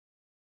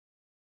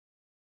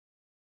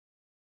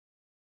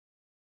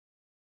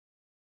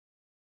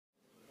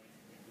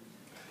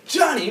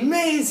Johnny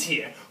Mays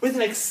here with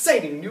an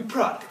exciting new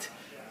product.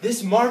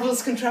 This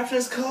marvelous contraption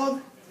is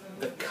called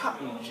the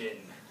Cotton Gin.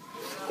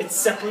 It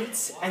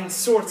separates and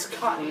sorts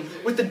cotton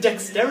with the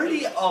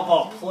dexterity of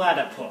a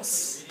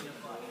platypus.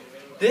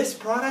 This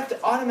product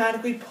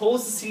automatically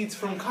pulls the seeds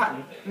from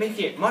cotton,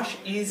 making it much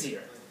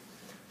easier.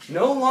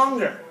 No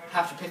longer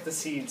have to pick the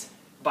seeds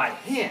by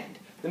hand.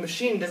 The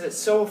machine does it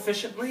so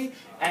efficiently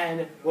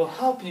and will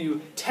help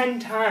you 10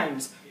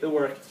 times the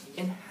work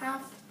in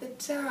half the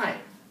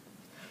time.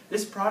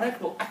 This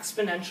product will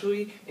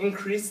exponentially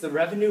increase the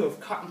revenue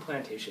of cotton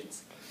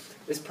plantations.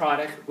 This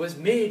product was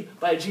made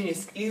by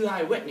genius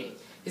Eli Whitney.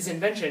 His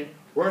invention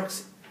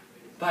works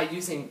by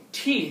using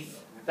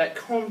teeth that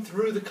comb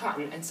through the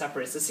cotton and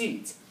separates the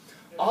seeds.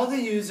 All the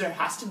user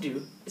has to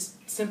do is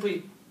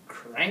simply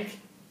crank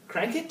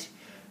it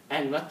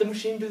and let the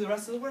machine do the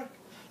rest of the work.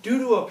 Due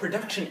to a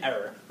production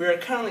error, we are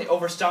currently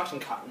overstocked in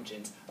cotton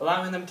gins,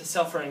 allowing them to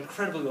sell for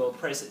incredibly low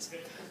prices.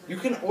 You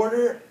can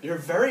order your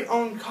very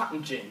own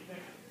cotton gin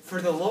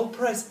for the low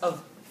price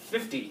of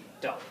 $50.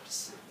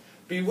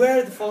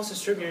 Beware the false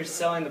distributors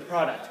selling the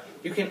product.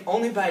 You can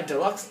only buy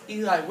deluxe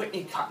Eli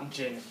Whitney cotton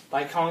gin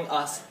by calling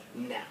us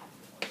now.